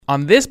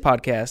On this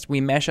podcast,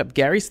 we mash up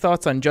Gary's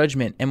thoughts on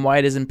judgment and why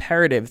it is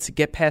imperative to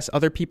get past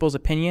other people's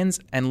opinions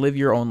and live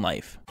your own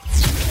life.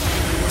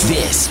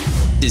 This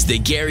is the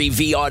Gary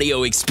V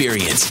audio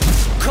experience.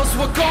 'Cause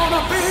we're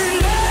gonna be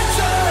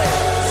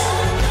legends.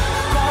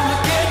 Gonna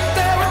get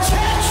their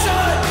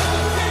attention.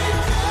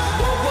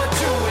 What we're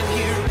doing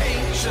here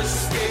ain't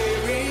just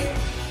scary.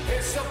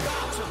 It's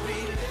about to be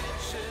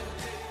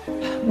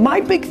legendary.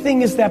 My big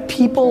thing is that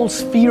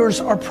people's fears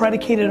are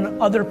predicated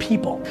on other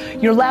people.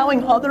 You're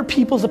allowing other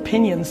people's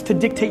opinions to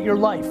dictate your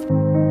life.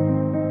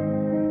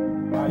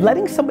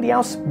 Letting somebody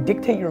else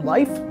dictate your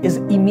life is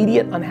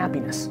immediate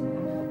unhappiness.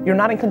 You're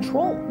not in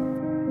control.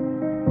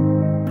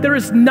 There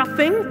is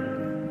nothing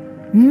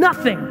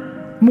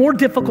more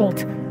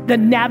difficult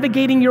than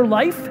navigating your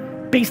life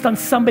based on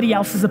somebody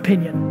else's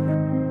opinion.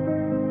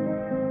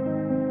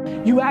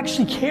 You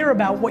actually care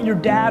about what your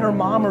dad or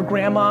mom or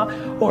grandma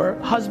or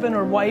husband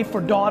or wife or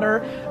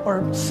daughter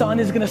or son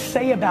is gonna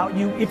say about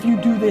you if you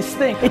do this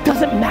thing. It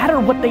doesn't matter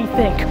what they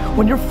think.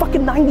 When you're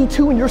fucking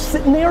 92 and you're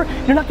sitting there,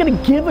 you're not gonna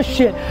give a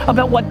shit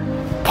about what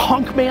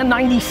Punk Man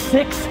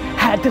 96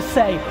 had to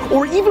say,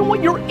 or even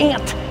what your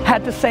aunt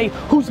had to say,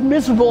 who's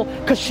miserable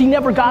because she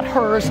never got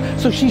hers,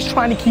 so she's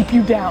trying to keep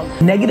you down.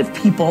 Negative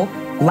people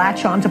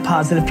latch on to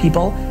positive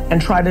people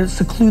and try to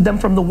seclude them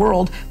from the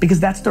world because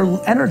that's their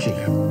energy.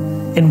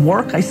 In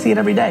work, I see it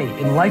every day.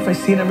 In life, I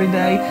see it every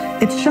day.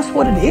 It's just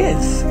what it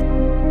is.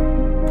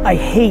 I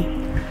hate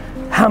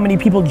how many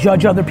people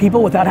judge other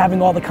people without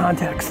having all the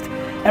context.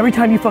 Every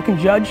time you fucking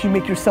judge, you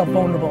make yourself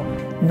vulnerable.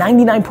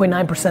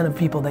 99.9% of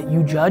people that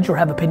you judge or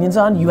have opinions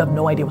on, you have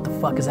no idea what the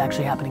fuck is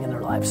actually happening in their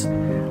lives.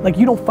 Like,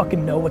 you don't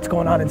fucking know what's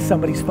going on in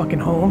somebody's fucking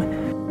home.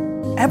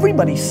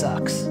 Everybody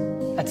sucks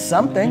at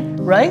something,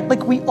 right?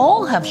 Like, we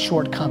all have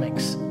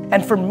shortcomings.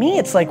 And for me,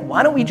 it's like,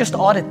 why don't we just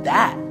audit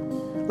that?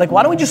 Like,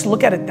 why don't we just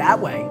look at it that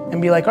way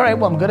and be like, all right,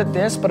 well, I'm good at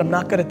this, but I'm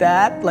not good at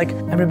that. Like,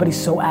 everybody's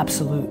so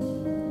absolute.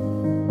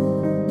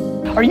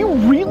 Are you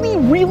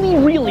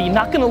really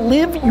not gonna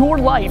live your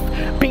life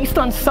based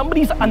on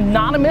somebody's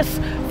anonymous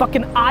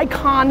fucking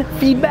icon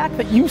feedback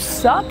that you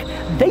suck?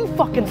 They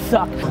fucking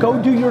suck. Go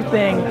do your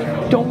thing.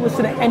 Don't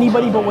listen to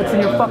anybody but what's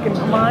in your fucking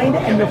mind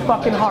and your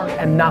fucking heart.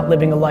 And not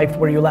living a life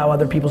where you allow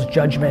other people's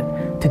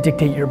judgment to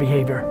dictate your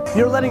behavior.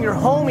 You're letting your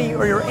homie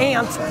or your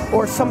aunt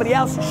or somebody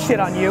else shit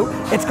on you.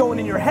 It's going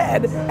in your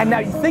head, and now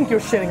you think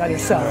you're shitting on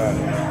yourself.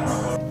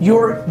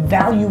 You're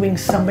valuing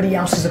somebody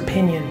else's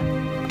opinion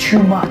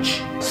too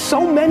much.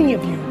 So many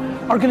of you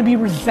are gonna be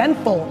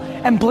resentful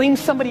and blame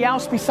somebody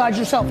else besides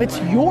yourself. It's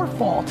your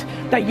fault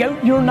that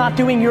you're not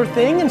doing your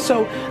thing. And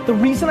so the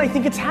reason I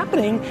think it's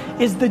happening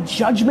is the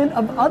judgment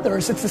of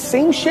others. It's the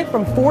same shit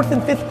from 4th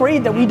and 5th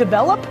grade that we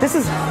developed. This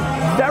is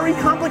very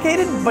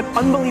complicated, but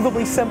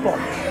unbelievably simple.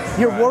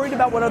 You're worried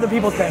about what other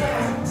people think.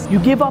 You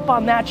give up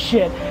on that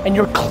shit and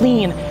you're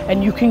clean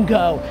and you can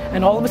go.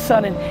 And all of a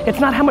sudden, it's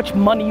not how much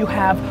money you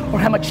have or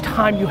how much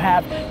time you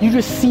have. You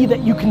just see that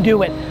you can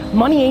do it.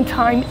 Money ain't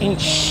time, ain't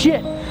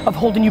shit of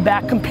holding you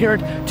back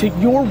compared to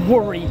your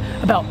worry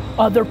about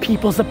other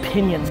people's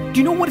opinions. Do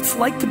you know what it's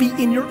like to be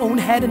in your own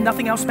head and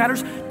nothing else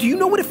matters? Do you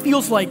know what it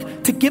feels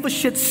like to give a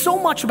shit so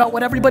much about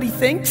what everybody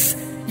thinks,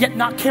 yet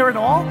not care at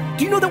all?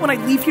 Do you know that when I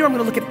leave here, I'm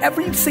gonna look at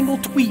every single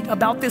tweet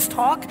about this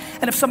talk,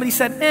 and if somebody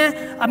said,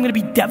 I'm gonna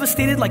be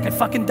devastated like I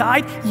fucking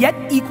died, yet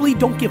equally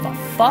don't give a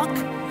fuck?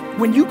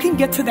 When you can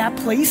get to that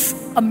place,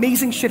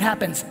 amazing shit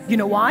happens. You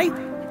know why?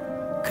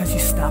 Because you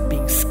stop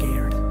being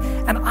scared.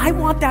 And I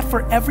want that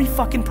for every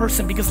fucking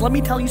person, because let me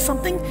tell you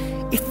something,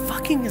 it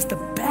fucking is the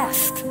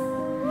best.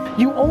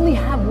 You only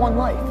have one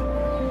life,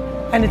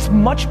 and it's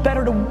much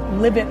better to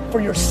live it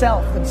for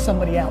yourself than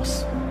somebody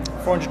else.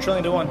 400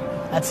 trillion to 1.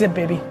 That's it,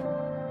 baby.